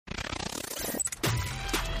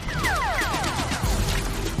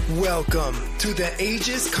Welcome to the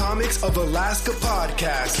Aegis Comics of Alaska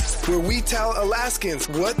podcast, where we tell Alaskans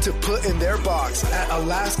what to put in their box at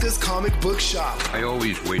Alaska's comic book shop. I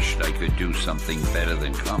always wished I could do something better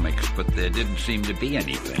than comics, but there didn't seem to be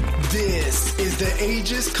anything. This is the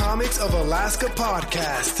Aegis Comics of Alaska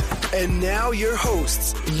podcast. And now your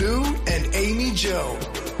hosts, Lou and Amy Jo.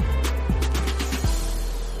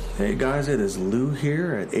 Hey guys, it is Lou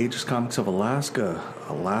here at Aegis Comics of Alaska,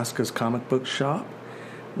 Alaska's comic book shop.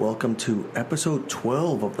 Welcome to episode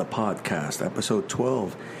 12 of the podcast, episode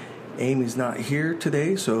 12. Amy's not here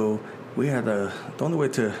today, so we had the only way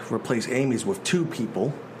to replace Amy's with two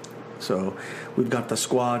people. So we've got the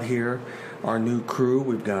squad here, our new crew.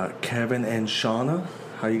 We've got Kevin and Shauna.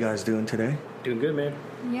 How you guys doing today? Doing good, man.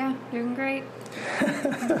 Yeah, doing great.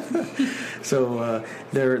 So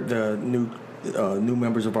they're the new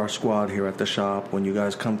members of our squad here at the shop. When you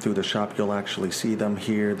guys come through the shop, you'll actually see them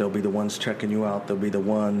here. They'll be the ones checking you out. They'll be the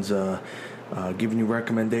ones giving you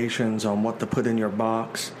recommendations on what to put in your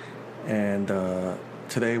box. And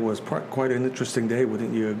today was quite an interesting day,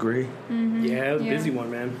 wouldn't you agree? Mm-hmm. Yeah, it was a busy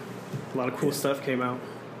one, man. A lot of cool stuff came out.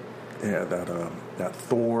 Yeah, that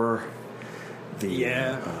Thor.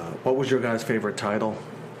 What was your guys' favorite title?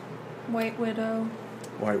 White Widow.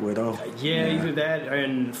 White Widow. Yeah, either that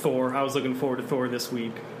and Thor. I was looking forward to Thor this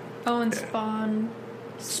week. Oh, and Spawn.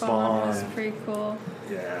 Spawn was pretty cool.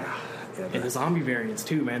 Yeah. And the zombie variants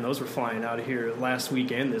too, man. Those were flying out of here last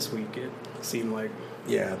week and this week. It seemed like.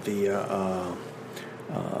 Yeah, the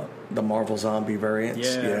Marvel zombie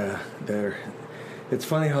variants. Yeah, it's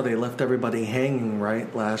funny how they left everybody hanging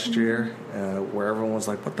right last year, where everyone was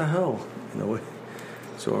like, "What the hell?" You know.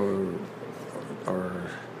 So,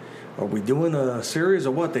 are we doing a series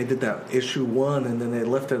or what? They did that issue 1, and then they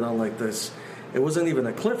left it on like this. It wasn't even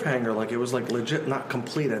a cliffhanger. Like, it was like legit not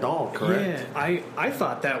complete at all. Correct? Yeah, I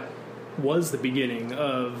thought that was the beginning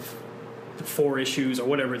of the 4 issues or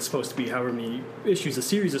whatever it's supposed to be. However many issues the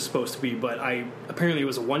series is supposed to be. But apparently it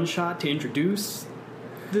was a one shot to introduce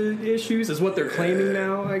the issues, is what they're claiming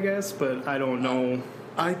now, I guess. But I don't know.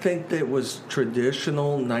 I think that was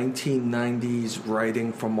traditional 1990s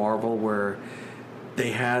writing from Marvel, where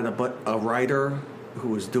they had a writer who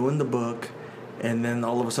was doing the book, and then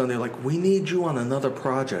all of a sudden they're like, "We need you on another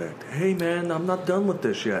project." "Hey man, I'm not done with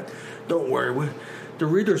this yet." "Don't worry, the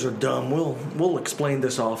readers are dumb. We'll explain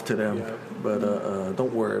this off to them." Yeah. But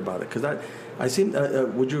don't worry about it, because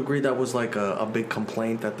would you agree that was like a big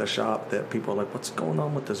complaint at the shop, that people are like, "What's going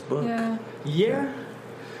on with this book?" Yeah,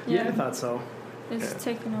 I thought so. It's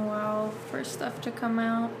taken a while for stuff to come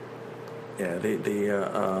out. Yeah,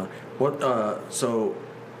 so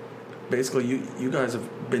basically you guys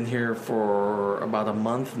have been here for about a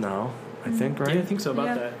month now, I think, right? Yeah, I think so,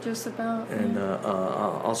 about that. Just about. And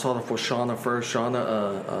I'll start off with Shauna first.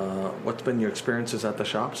 Shauna, what's been your experiences at the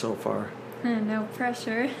shop so far? No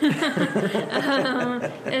pressure.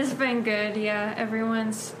 It's been good, yeah.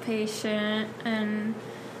 Everyone's patient and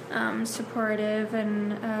supportive,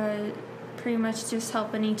 and pretty much just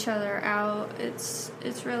helping each other out. It's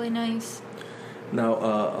really nice.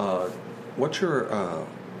 Now, what's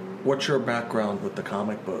your background with the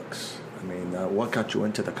comic books? I mean, what got you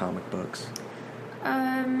into the comic books?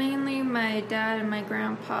 Mainly my dad and my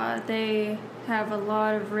grandpa. They have a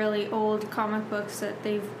lot of really old comic books that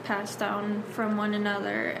they've passed down from one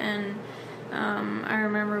another. And I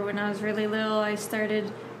remember when I was really little, I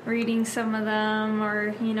started reading some of them,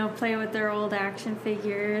 or play with their old action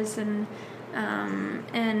figures. And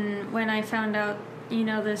when I found out,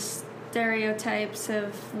 the stereotypes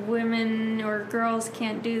of women or girls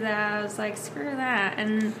can't do that, I was like, screw that.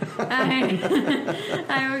 And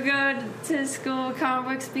I would go to school, comic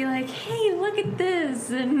books, be like, hey, look at this,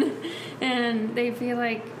 and they'd be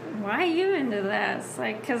like, why are you into that? It's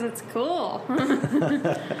like, because it's cool.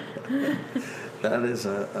 That is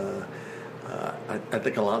I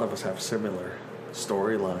think a lot of us have similar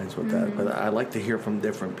storylines with that, but I like to hear from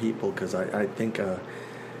different people, because I think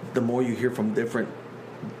the more you hear from different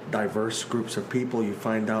diverse groups of people, you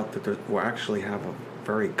find out that we actually have a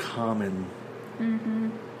very common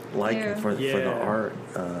liking for the art.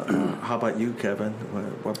 How about you, Kevin?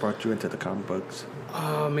 What brought you into the comic books?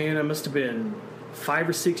 Oh man, I must have been 5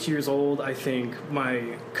 or 6 years old. I think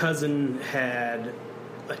my cousin had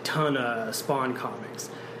a ton of Spawn comics,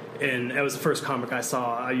 and that was the first comic I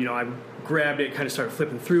saw. I grabbed it, kind of started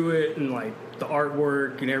flipping through it, and like the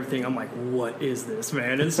artwork and everything, I'm like, what is this,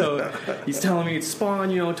 man? And so he's telling me it's Spawn,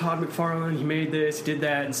 Todd McFarlane, he made this, he did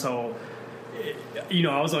that. And so,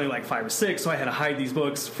 I was only like 5 or 6, so I had to hide these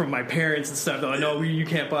books from my parents and stuff. They're like, no, you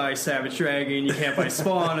can't buy Savage Dragon, you can't buy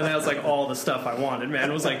Spawn. And that was like all the stuff I wanted, man.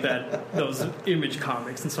 It was like those Image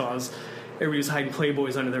comics. And so I was everybody was hiding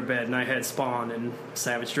Playboys under their bed, and I had Spawn and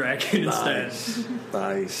Savage Dragon instead.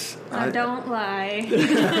 Nice. Don't lie.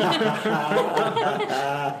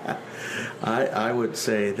 I would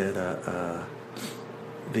say that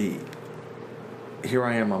here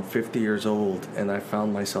I am, I'm 50 years old, and I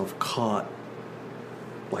found myself caught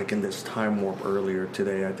like in this time warp earlier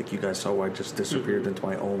today. I think you guys saw where I just disappeared into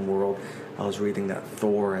my own world. I was reading that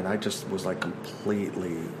Thor, and I just was like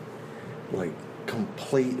completely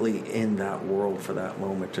in that world for that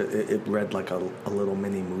moment. It read like a little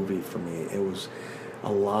mini movie for me. It was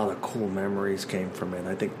a lot of cool memories came from it.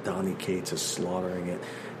 I think Donny Cates is slaughtering it.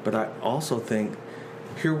 But I also think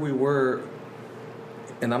here we were,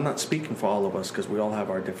 and I'm not speaking for all of us because we all have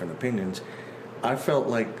our different opinions. I felt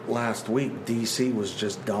like last week DC was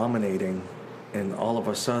just dominating, and all of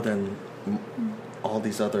a sudden all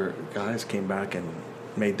these other guys came back and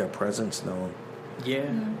made their presence known.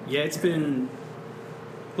 Yeah, it's been,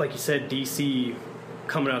 like you said, DC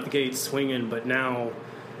coming out the gates swinging, but now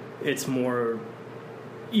it's more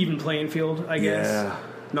even playing field, I guess. Yeah.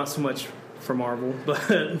 Not so much for Marvel,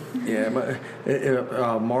 but... Yeah, but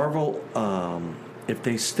Marvel, if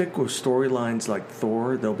they stick with storylines like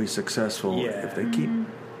Thor, they'll be successful. Yeah. If they keep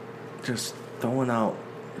just throwing out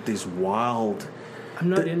these wild... I'm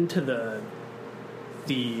not into the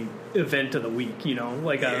event of the week, you know?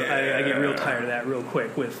 Like, I get real tired of that real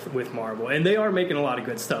quick with Marvel. And they are making a lot of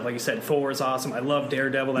good stuff. Like you said, Thor is awesome. I love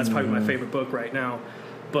Daredevil. That's probably my favorite book right now.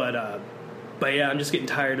 But yeah, I'm just getting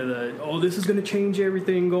tired of this is going to change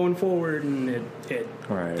everything going forward. And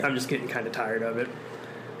Right. I'm just getting kind of tired of it.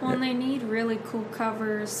 Well, and they need really cool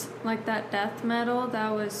covers, like that Death Metal.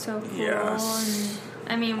 That was so cool. Yes.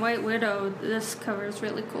 And, I mean, White Widow, this cover is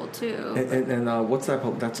really cool, too. And what's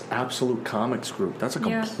that? That's Absolute Comics Group. That's a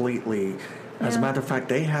completely... As a matter of fact,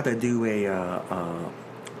 they had to do a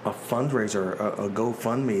fundraiser, a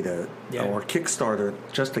GoFundMe or Kickstarter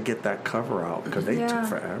just to get that cover out because they took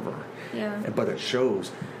forever. Yeah. But it shows.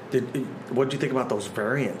 What did you think about those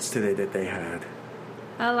variants today that they had?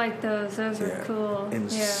 I like those. Those are cool.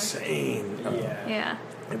 Insane. Yeah.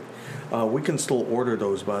 We can still order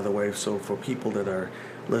those, by the way. So for people that are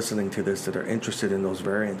listening to this that are interested in those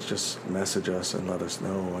variants, just message us and let us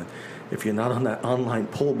know. And if you're not on that online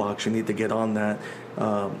pull box, you need to get on that.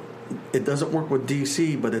 It doesn't work with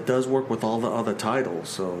DC, but it does work with all the other titles.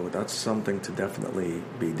 So that's something to definitely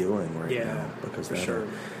be doing right now. Because I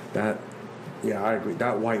agree.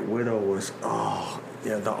 That White Widow was, the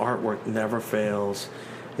artwork never fails.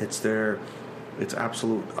 It's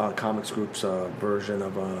Absolute Comics Group's version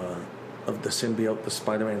of the symbiote, the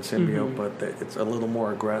Spider-Man symbiote, but it's a little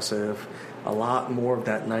more aggressive, a lot more of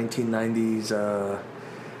that 1990s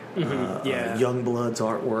Youngbloods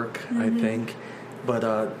artwork, I think.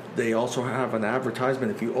 But they also have an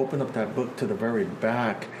advertisement. If you open up that book to the very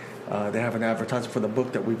back, they have an advertisement for the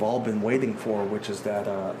book that we've all been waiting for, which is that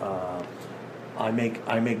I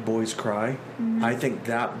Make Boys Cry. I think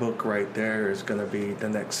that book right there is going to be the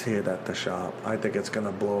next hit at the shop. I think it's going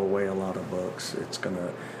to blow away a lot of books.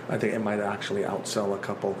 I think it might actually outsell a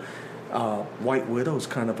couple. White Widow's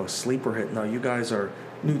kind of a sleeper hit. Now, you guys are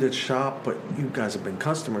new to the shop, but you guys have been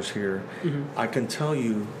customers here. I can tell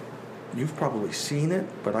you, you've probably seen it,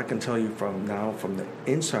 but I can tell you from the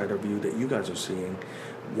insider view that you guys are seeing,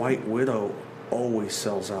 White Widow always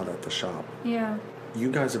sells out at the shop. Yeah. You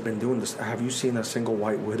guys have been doing this. Have you seen a single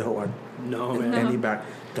White Widow at any back?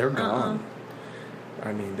 They're gone.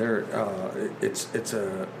 I mean, they're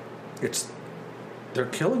they're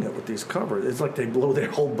killing it with these covers. It's like they blow their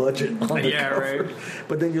whole budget on the cover. Right.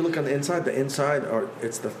 But then you look on the inside. The inside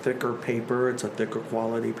it's the thicker paper. It's a thicker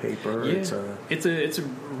quality paper. Yeah. It's a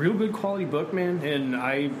real good quality book, man. And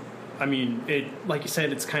I mean, it, like you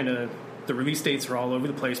said, it's kind of, the release dates are all over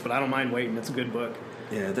the place, but I don't mind waiting. It's a good book.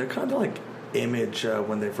 Yeah, they're kind of like Image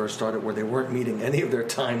when they first started, where they weren't meeting any of their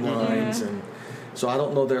timelines, and so I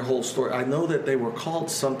don't know their whole story. I know that they were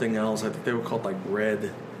called something else. I think they were called like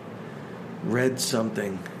Red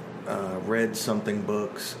something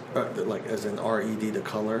books, like as in RED, the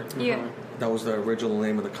color. Yeah, that was the original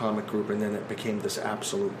name of the comic group, and then it became this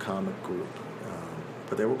Absolute Comic Group.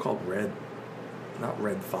 But they were called not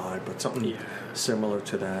Red 5, but something similar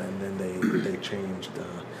to that, and then they changed.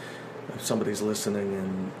 If somebody's listening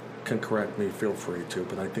and can correct me, feel free to,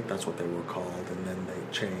 but I think that's what they were called, and then they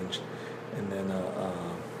changed. And then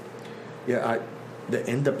the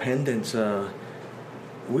Independence,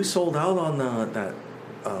 we sold out on that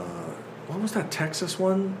what was that Texas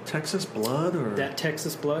one? Texas Blood? Or that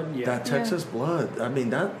Texas Blood? Yeah. That Texas Blood. I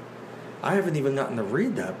mean, I haven't even gotten to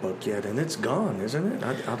read that book yet, and it's gone, isn't it?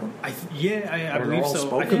 I don't. I Or believe all so. I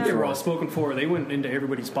spoken think they were for. all spoken for. They went into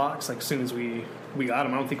everybody's box like as soon as we got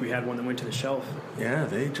them. I don't think we had one that went to the shelf. Yeah,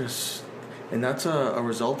 they just, and that's a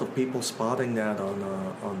result of people spotting that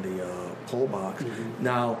on the pull box. Mm-hmm.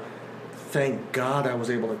 Now, thank God I was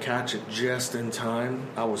able to catch it just in time.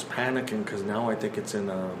 I was panicking because now I think it's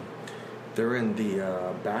in they're in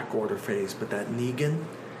the back order phase. But that Negan,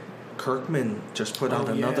 Kirkman just put out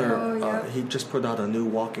another. Oh, yeah. He just put out a new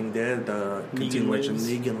Walking Dead continuation. Lives.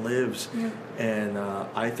 Negan Lives, Yeah. and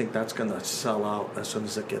I think that's gonna sell out as soon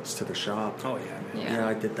as it gets to the shop. Oh yeah, man. Yeah. Yeah,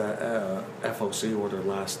 I did that FOC order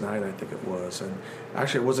last night, I think it was. And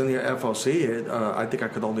actually, it wasn't the FOC. I think I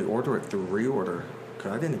could only order it through reorder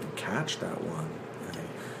because I didn't even catch that one. And,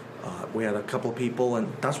 we had a couple people,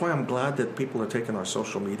 and that's why I'm glad that people are taking our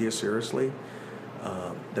social media seriously,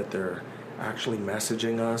 that they're actually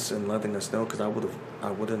messaging us and letting us know, because I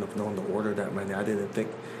wouldn't have known to order that many. I didn't think...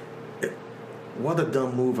 What a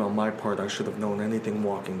dumb move on my part. I should have known anything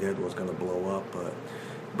Walking Dead was going to blow up,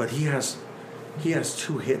 but he has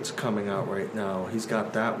 2 hits coming out right now. He's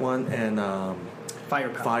got that one and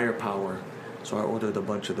Firepower. So I ordered a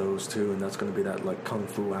bunch of those too, and that's going to be that like kung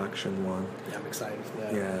fu action one. Yeah, I'm excited for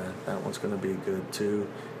that. Yeah, that one's going to be good too.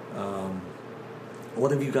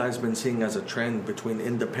 What have you guys been seeing as a trend between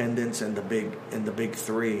independents and the big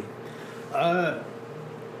 3?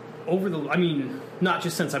 Not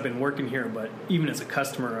just since I've been working here, but even as a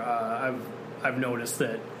customer, I've noticed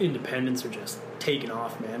that independents are just taking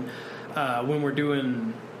off, man. When we're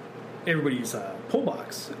doing everybody's pull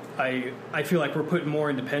box, I feel like we're putting more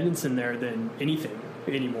independents in there than anything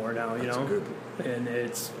anymore now. You That's know, good. And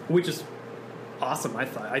which is awesome.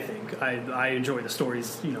 I think I enjoy the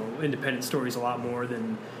stories, independent stories a lot more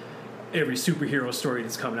than every superhero story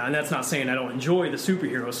that's coming out. And that's not saying I don't enjoy the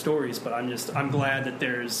superhero stories, but I'm glad that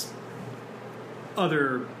there's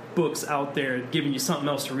other books out there giving you something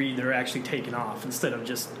else to read that are actually taking off instead of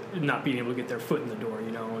just not being able to get their foot in the door,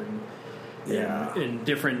 and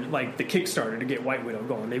different, like the Kickstarter to get White Widow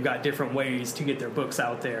going. They've got different ways to get their books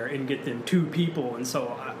out there and get them to people, and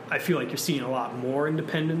so I feel like you're seeing a lot more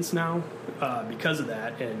independence now because of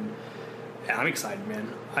that, and I'm excited,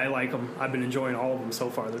 man. I like them. I've been enjoying all of them so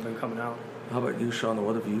far. They've been coming out. How about you, Shauna?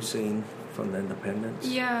 What have you seen from the independents?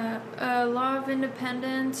 Yeah, a lot of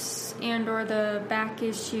independents and or the back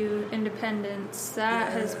issue independents.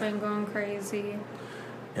 That has been going crazy.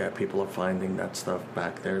 Yeah, people are finding that stuff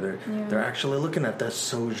back there. They're actually looking at the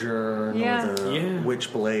Sojourn or the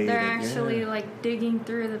Witchblade. They're actually like digging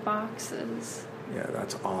through the boxes. Yeah,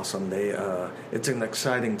 that's awesome. It's an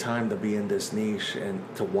exciting time to be in this niche and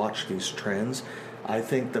to watch these trends. I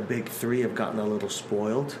think the big 3 have gotten a little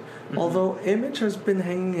spoiled, although Image has been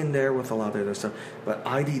hanging in there with a lot of other stuff. But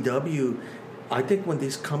IDW, I think when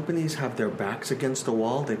these companies have their backs against the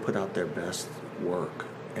wall, they put out their best work.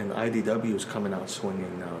 And IDW is coming out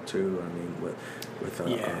swinging now too. I mean,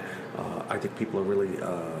 I think people are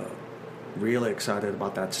really excited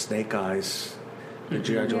about that Snake Eyes, the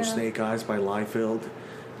G.I. Joe Snake Eyes by Liefeld.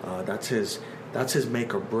 That's his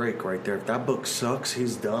make or break right there. If that book sucks,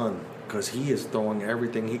 he's done, because he is throwing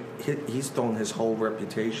everything. He's thrown his whole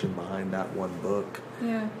reputation behind that one book.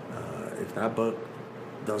 Yeah. If that book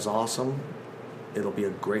does awesome, it'll be a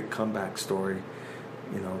great comeback story.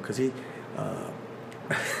 Because he.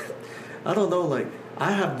 I don't know, like,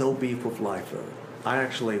 I have no beef with Liefeld. I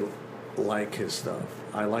actually like his stuff.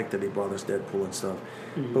 I like that he brought us Deadpool and stuff.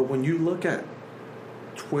 Mm-hmm. But when you look at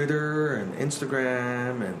Twitter and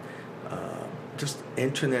Instagram and just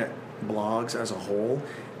internet blogs as a whole,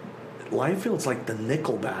 Liefeld's like the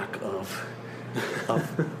Nickelback of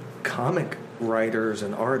comic writers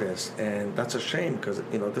and artists, and that's a shame, because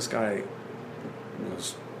this guy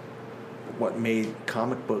was what made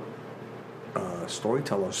comic book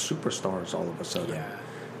storytellers superstars all of a sudden. Yeah.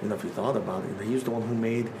 If you thought about it, he's the one who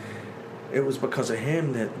made. It was because of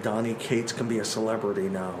him that Donny Cates can be a celebrity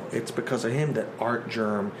now. It's because of him that Art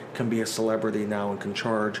Germ can be a celebrity now and can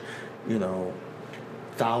charge,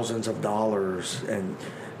 thousands of dollars. And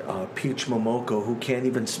Peach Momoko, who can't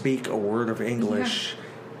even speak a word of English,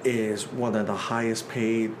 is one of the highest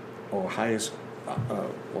paid or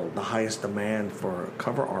the highest demand for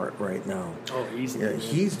cover art right now. Oh, easy. Yeah,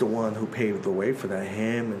 he's the one who paved the way for that.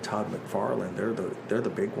 Him and Todd McFarlane, they're the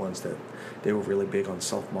big ones that they were really big on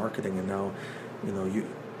self-marketing. And now,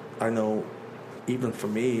 I know, even for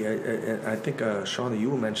me, I think Shauna, you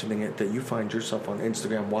were mentioning it, that you find yourself on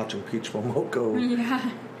Instagram watching Peach Momoko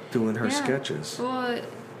doing her sketches. Well,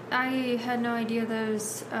 I had no idea that it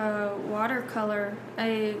was watercolor.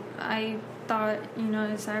 I thought,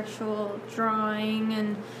 it's actual drawing,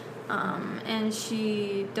 and and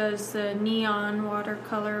she does the neon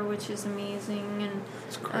watercolor, which is amazing, and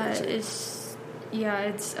It's crazy.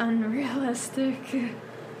 it's unrealistic.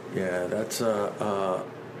 Yeah, that's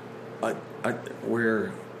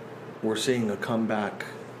we're seeing a comeback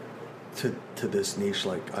to this niche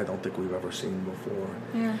like I don't think we've ever seen before.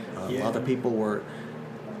 Yeah.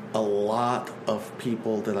 A lot of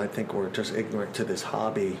people that I think were just ignorant to this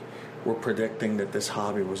hobby were predicting that this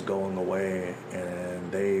hobby was going away,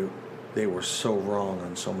 and they were so wrong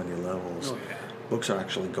on so many levels. Oh, yeah. Books are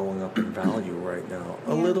actually going up in value right now.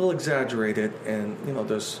 A little exaggerated, and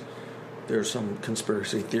there's some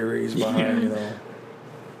conspiracy theories behind,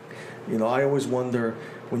 I always wonder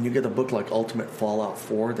when you get a book like Ultimate Fallout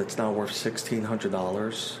 4 that's now worth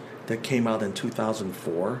 $1,600 that came out in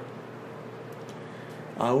 2004.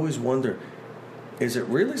 I always wonder, is it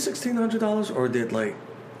really $1,600 or did like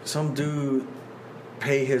some dude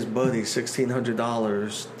pay his buddy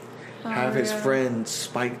 $1,600, have his friend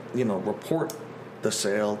spike, report the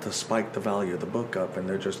sale to spike the value of the book up, and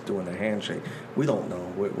they're just doing a handshake? We don't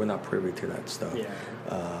know. We're not privy to that stuff. Yeah.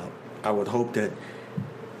 I would hope that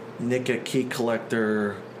Nick at Key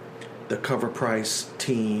Collector, the Cover Price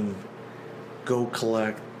team, Go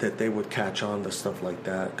Collect, that they would catch on to stuff like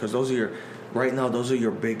that, because those are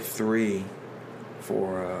your big three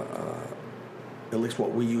for at least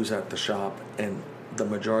what we use at the shop, and the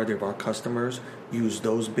majority of our customers use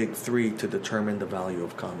those big three to determine the value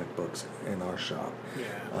of comic books in our shop.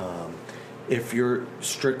 Yeah. If you're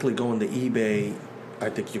strictly going to eBay, I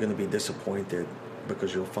think you're going to be disappointed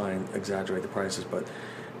because you'll find exaggerated prices. But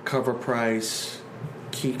Cover Price,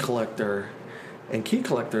 Key Collector, and Key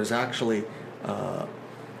Collector is actually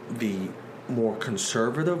the more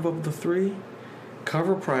conservative of the three.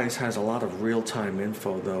 Cover Price has a lot of real-time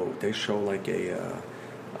info, though. They show like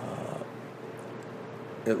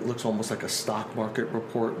it looks almost like a stock market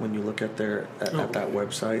report when you look at at that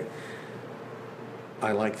website.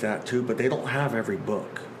 I like that too, but they don't have every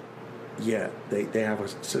book yet. They have a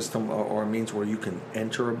system or a means where you can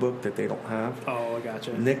enter a book that they don't have. Oh, I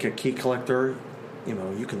gotcha. Nick at Key Collector,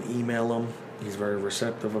 you can email him. He's very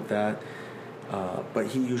receptive of that. But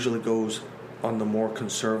he usually goes on the more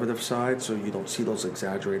conservative side, so you don't see those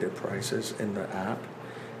exaggerated prices in the app.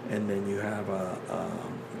 And then you have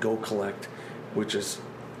Go Collect, which is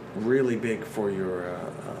really big for your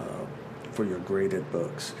graded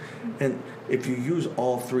books. And if you use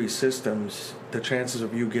all three systems, the chances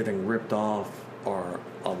of you getting ripped off are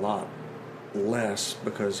a lot less,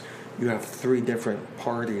 because you have three different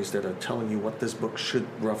parties that are telling you what this book should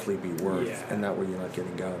roughly be worth, and that way you're not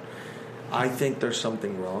getting gouged. I think there's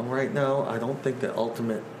something wrong right now. I don't think that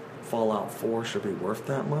Ultimate Fallout 4 should be worth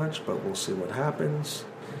that much, but we'll see what happens.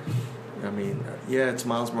 I mean, it's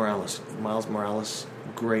Miles Morales. Miles Morales,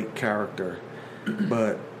 great character.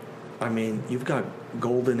 But, I mean, you've got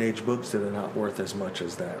Golden Age books that are not worth as much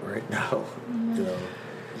as that right now.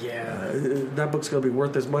 Yeah. That book's going to be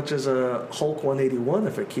worth as much as a Hulk 181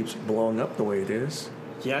 if it keeps blowing up the way it is.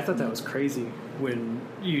 Yeah, I thought that was crazy when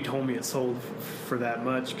you told me it sold for that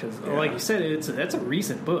much, because, like you said, that's a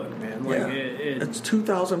recent book, man. Like, it's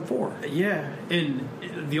 2004. Yeah, and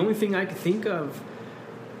the only thing I could think of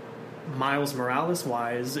Miles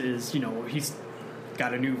Morales-wise is, he's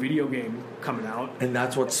got a new video game coming out, and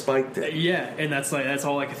that's what spiked it. Yeah, and that's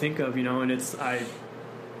all I could think of, and it's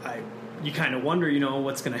you kind of wonder,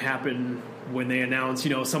 what's going to happen when they announce,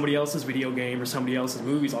 somebody else's video game or somebody else's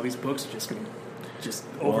movies. All these books are just going to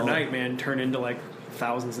overnight, man, turn into like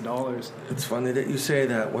thousands of dollars. It's funny that you say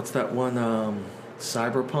that. What's that one,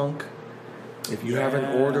 Cyberpunk? If you haven't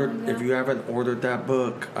ordered that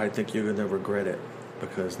book, I think you're gonna regret it,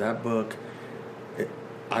 because that book,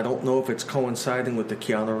 I don't know if it's coinciding with the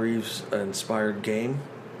Keanu Reeves inspired game,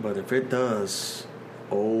 but if it does,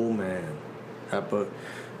 oh man, that book.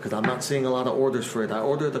 Because I'm not seeing a lot of orders for it. I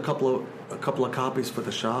ordered a couple of copies for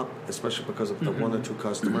the shop, especially because of the one or two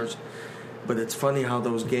customers. But it's funny how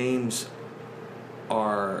those games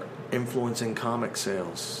are influencing comic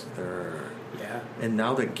sales. And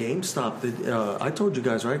now that GameStop, I told you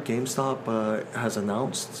guys, right? GameStop has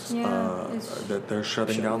announced that they're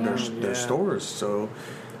shutting down their stores. So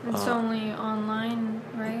it's only online,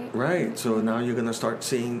 right? Right. So now you're going to start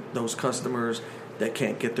seeing those customers that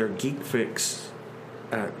can't get their geek fix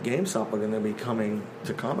at GameStop are going to be coming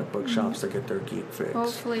to comic book shops to get their geek fix.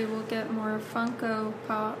 Hopefully we'll get more Funko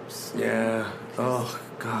Pops. Yeah. Oh,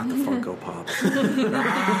 God, the Funko Pops.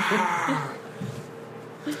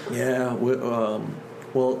 Yeah.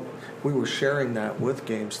 We were sharing that with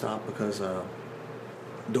GameStop because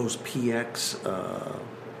those PX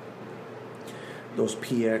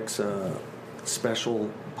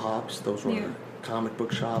special pops, those were comic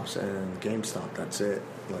book shops and GameStop. That's it.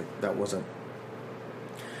 Like, that wasn't.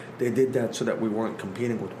 They did that so that we weren't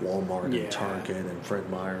competing with Walmart and Target and Fred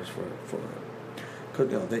Meyer's for.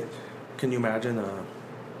 Cause, you know, they. Can you imagine?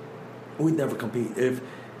 We'd never compete if.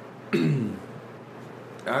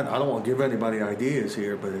 I don't want to give anybody ideas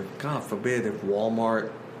here, but if, God forbid, if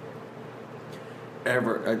Walmart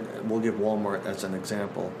ever, we'll give Walmart as an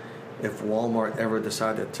example, if Walmart ever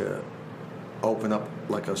decided to open up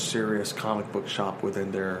like a serious comic book shop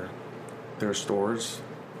within their stores,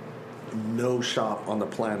 no shop on the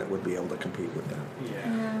planet would be able to compete with them.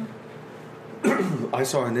 Yeah. I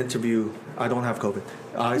saw an interview. I don't have COVID.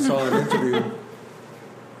 I saw an interview.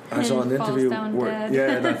 I saw an interview where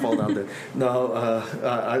and I fall down dead. No,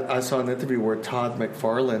 I saw an interview where Todd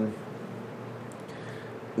McFarlane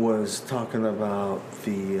was talking about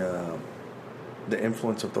the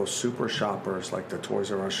influence of those super shoppers, like the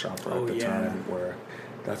Toys R Us shopper at the time, where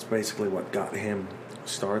that's basically what got him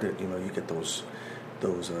started. You know, you get those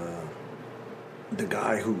the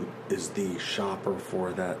guy who is the shopper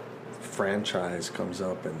for that franchise comes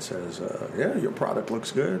up and says, yeah, your product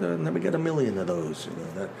looks good, and let me get 1 million of those. You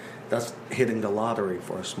know, that's hitting the lottery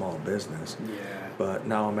for a small business. Yeah. But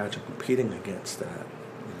now imagine competing against that.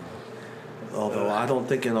 You know? Although I don't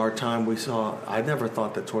think in our time I never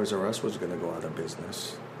thought that Toys R Us was going to go out of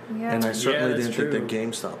business. Yeah. And I certainly didn't true. think that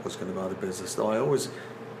GameStop was going to go out of business. Though I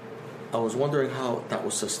was wondering how that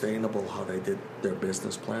was sustainable, how they did their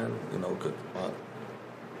business plan. You know,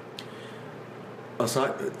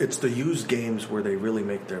 it's the used games where they really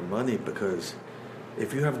make their money, because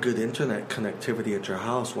if you have good internet connectivity at your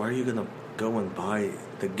house, why are you going to go and buy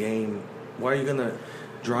the game? Why are you going to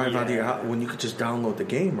drive out of your house when you could just download the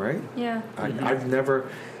game, right? Yeah. I've never...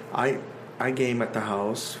 I game at the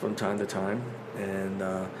house from time to time, and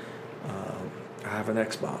I have an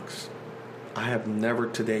Xbox. I have never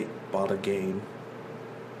to date bought a game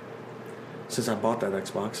since I bought that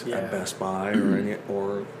Xbox at Best Buy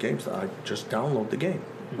or GameStop. I just download the game.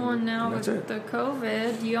 Well, now with the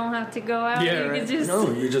COVID, you don't have to go out. Yeah, you right. can just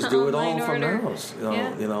you just do it all from the order. house.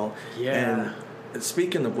 You know. Yeah. And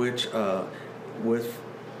speaking of which, to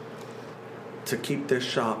keep this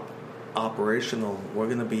shop operational, we're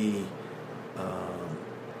going to be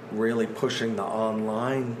really pushing the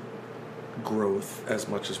online growth as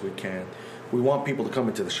much as we can. We want people to come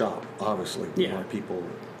into the shop, obviously. We want people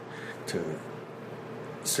to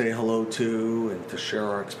say hello to and to share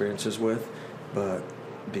our experiences with, but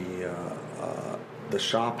the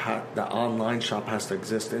shop, the online shop, has to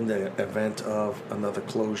exist in the event of another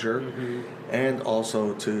closure, and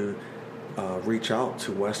also to reach out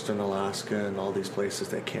to Western Alaska and all these places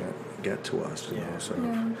that can't get to us. You know, so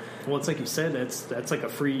well, it's like you said, that's like a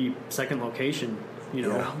free second location. You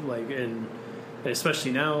know, like and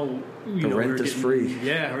especially now, the rent is free.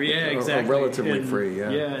 Yeah, exactly. Or relatively free.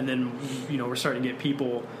 Yeah, and then we're starting to get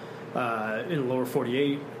people in the lower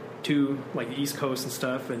 48 too, like the East Coast and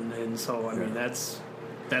stuff, and so I mean that's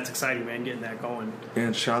exciting, man, getting that going.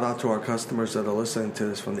 And shout out to our customers that are listening to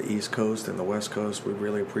this from the East Coast and the West Coast. We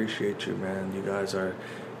really appreciate you, man. You guys are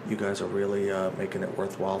really making it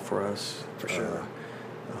worthwhile for us. For sure.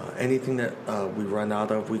 Anything that we run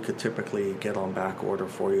out of, we could typically get on back order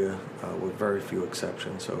for you, with very few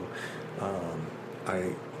exceptions. So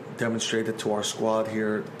I demonstrated to our squad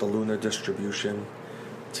here the Lunar distribution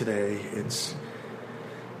today. It's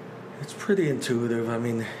pretty intuitive. I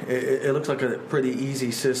mean, it looks like a pretty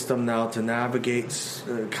easy system now to navigate,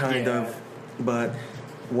 kind of. But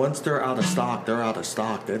once they're out of stock, they're out of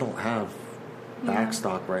stock. They don't have back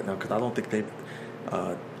stock right now, because I don't think they've...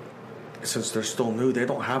 since they're still new, they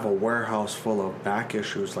don't have a warehouse full of back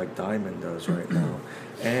issues like Diamond does right now.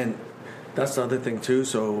 And that's the other thing too.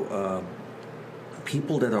 So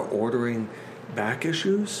people that are ordering back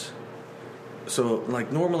issues, so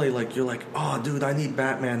like normally, like you're like, oh dude, I need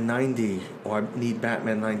Batman 90 or I need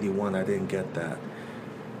Batman 91. I didn't get that.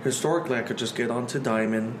 Historically, I could just get onto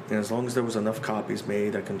Diamond, and as long as there was enough copies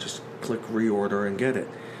made, I can just click reorder and get it.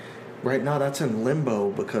 Right now, that's in limbo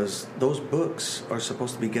because those books are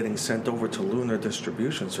supposed to be getting sent over to Lunar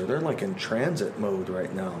distribution, so they're like in transit mode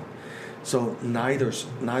right now. So neither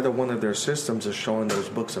one of their systems is showing those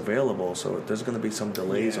books available. So there's going to be some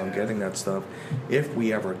delays on getting that stuff, if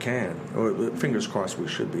we ever can. Or, fingers crossed, we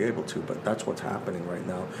should be able to. But that's what's happening right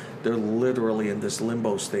now. They're literally in this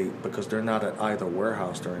limbo state because they're not at either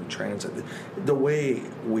warehouse. They're in transit. The way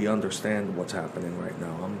we understand what's happening right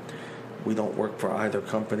now. We don't work for either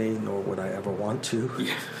company, nor would I ever want to.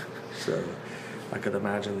 So I could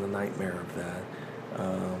imagine the nightmare of that.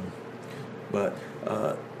 But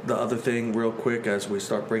the other thing, real quick, as we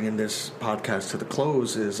start bringing this podcast to the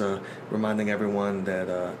close, is reminding everyone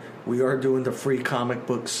that we are doing the free comic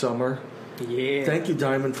book summer. Yeah. Thank you,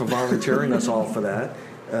 Diamond, for volunteering us all for that.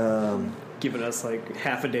 Giving us like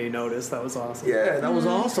half a day notice. That was awesome. Yeah, that was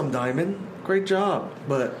awesome, Diamond. Great job.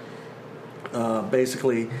 But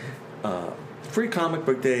basically, Free Comic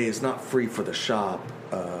Book Day is not free for the shop.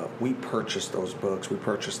 We purchase those books. We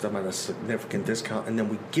purchase them at a significant discount, and then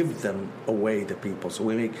we give them away to people. So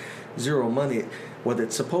we make zero money. What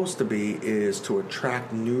it's supposed to be is to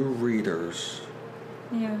attract new readers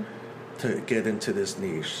to get into this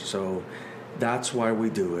niche. So that's why we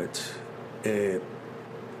do it.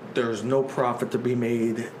 There's no profit to be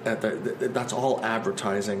made. That's all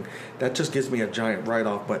advertising. That just gives me a giant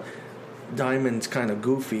write-off. But Diamond's kind of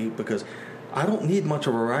goofy because I don't need much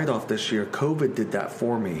of a write-off this year. COVID did that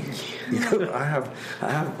for me. You know, I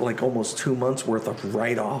have like almost 2 months worth of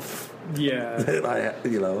write-off. Yeah. That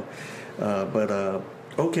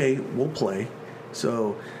okay, we'll play.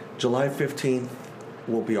 So July 15th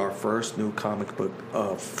will be our first new comic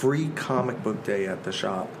book, free comic book day at the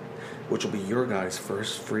shop, which will be your guys'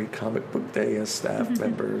 first free comic book day as staff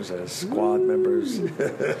members, as squad members.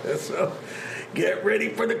 So get ready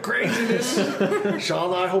for the craziness.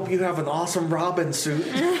 Sean, I hope you have an awesome Robin suit.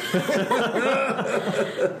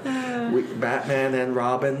 Batman and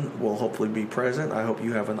Robin will hopefully be present. I hope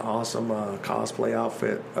you have an awesome cosplay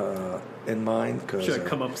outfit in mind. Should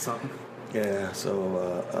come up with something. Yeah,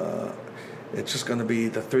 so it's just going to be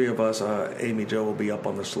the three of us. Amy Jo will be up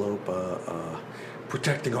on the slope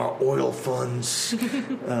protecting our oil funds.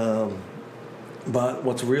 But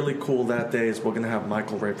what's really cool that day is we're going to have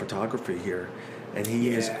Michael Ray Photography here. And he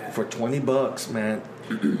is, for $20, man,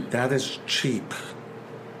 that is cheap.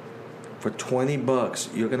 For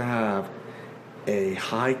 $20, you're going to have a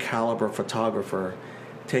high caliber photographer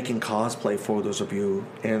taking cosplay photos of you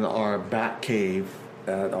in our bat cave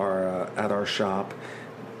at our shop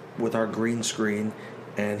with our green screen,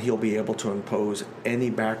 and he'll be able to impose any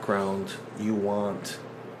background you want,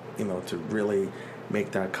 to really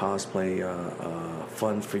make that cosplay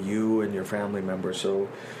fun for you and your family members. So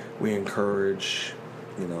we encourage,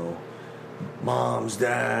 moms,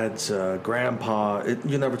 dads, grandpa.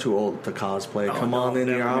 You're never too old to cosplay. Come on in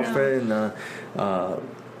your outfit, and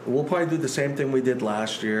we'll probably do the same thing we did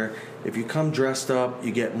last year. If you come dressed up,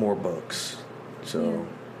 you get more books. So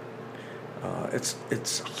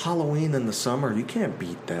it's Halloween in the summer. You can't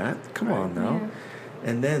beat that. Come on now. Yeah.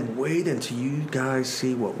 And then wait until you guys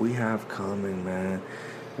see what we have coming, man.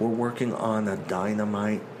 We're working on a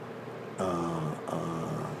Dynamite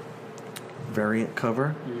variant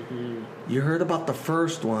cover. Mm-hmm. You heard about the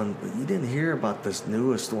first one, but you didn't hear about this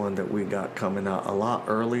newest one that we got coming out a lot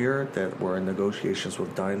earlier, that we're in negotiations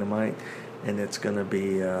with Dynamite. And it's going to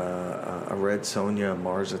be a Red Sonja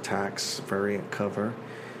Mars Attacks variant cover.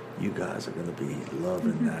 You guys are going to be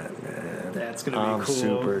loving that, man. That's going to be cool. I'm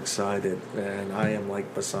super excited, man. I am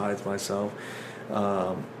besides myself.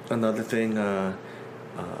 Another thing,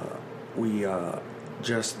 we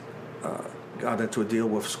just got into a deal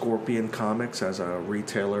with Scorpion Comics as a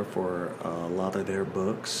retailer for a lot of their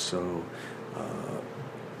books. So,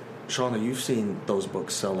 Shauna, you've seen those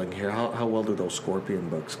books selling here. How well do those Scorpion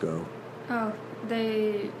books go? Oh,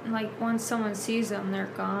 they, once someone sees them, they're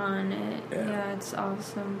gone. It's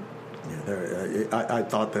awesome. Yeah, I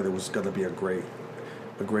thought that it was going to be a great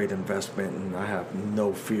investment, and I have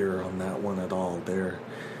no fear on that one at all.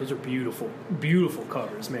 Those are beautiful, beautiful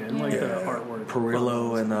covers, man. The artwork.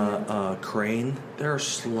 Perillo and Crane, they're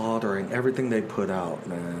slaughtering everything they put out,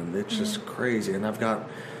 man. It's just crazy, and I've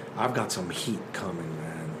got some heat coming,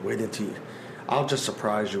 man. Wait until I'll just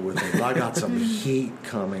surprise you with it. I got some heat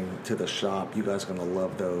coming to the shop. You guys are going to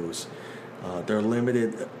love those. They're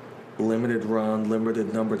limited run,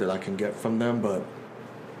 limited number that I can get from them, but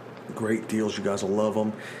great deals. You guys will love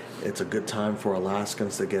them. It's a good time for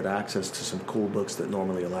Alaskans to get access to some cool books that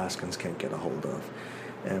normally Alaskans can't get a hold of.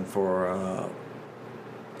 And for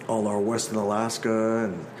all our Western Alaska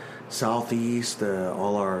and Southeast,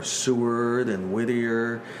 all our Seward and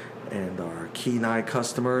Whittier and our Kenai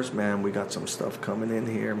customers, man, we got some stuff coming in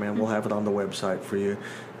here, man. We'll have it on the website for you.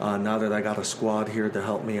 Now that I got a squad here to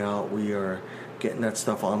help me out, we are getting that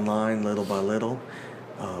stuff online little by little.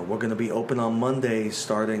 We're going to be open on Mondays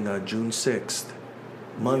starting June 6th.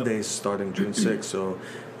 Mondays starting June 6th. So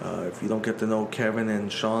if you don't get to know Kevin and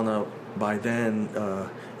Shauna by then,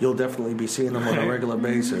 you'll definitely be seeing them on a regular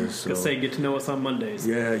basis. So, get to know us on Mondays.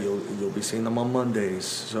 Yeah, you'll be seeing them on Mondays.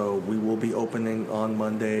 So we will be opening on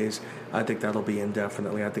Mondays. I think that'll be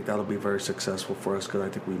indefinitely. I think that'll be very successful for us because I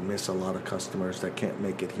think we miss a lot of customers that can't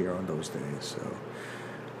make it here on those days. So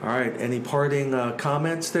All right. Any parting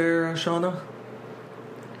comments there, Shauna?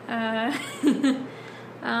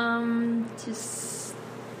 Just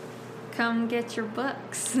come get your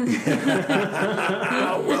books. Well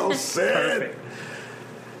said. Perfect.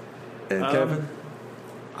 And Kevin?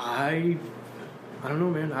 I don't know,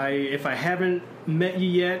 man. If I haven't met you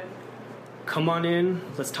yet, come on in.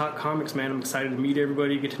 Let's talk comics, man. I'm excited to meet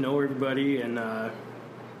everybody, get to know everybody, and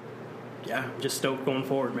yeah, just stoked going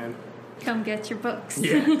forward, man. Come get your books.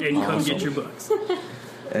 Yeah, and Awesome. come get your books.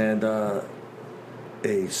 And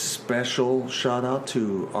a special shout out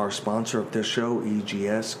to our sponsor of this show,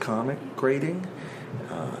 EGS Comic Grading,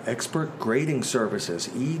 expert grading services,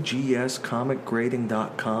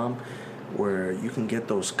 egscomicgrading.com, where you can get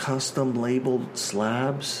those custom labeled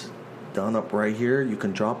slabs done up right here. You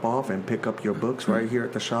can drop off and pick up your books right here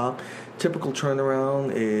at the shop. Typical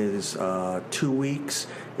turnaround is 2 weeks.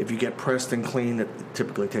 If you get pressed and cleaned, it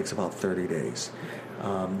typically takes about 30 days.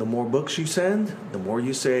 The more books you send, the more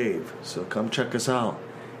you save. So come check us out.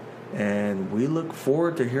 And we look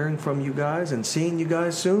forward to hearing from you guys and seeing you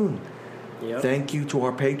guys soon. Yep. Thank you to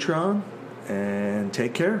our Patreon, and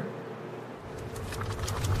take care.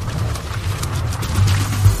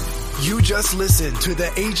 You just listened to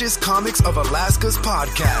the Aegis Comics of Alaska's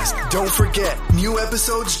podcast. Don't forget, new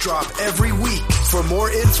episodes drop every week. For more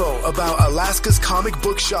info about Alaska's comic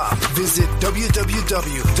book shop, visit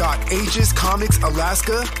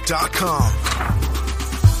www.aegiscomicsalaska.com.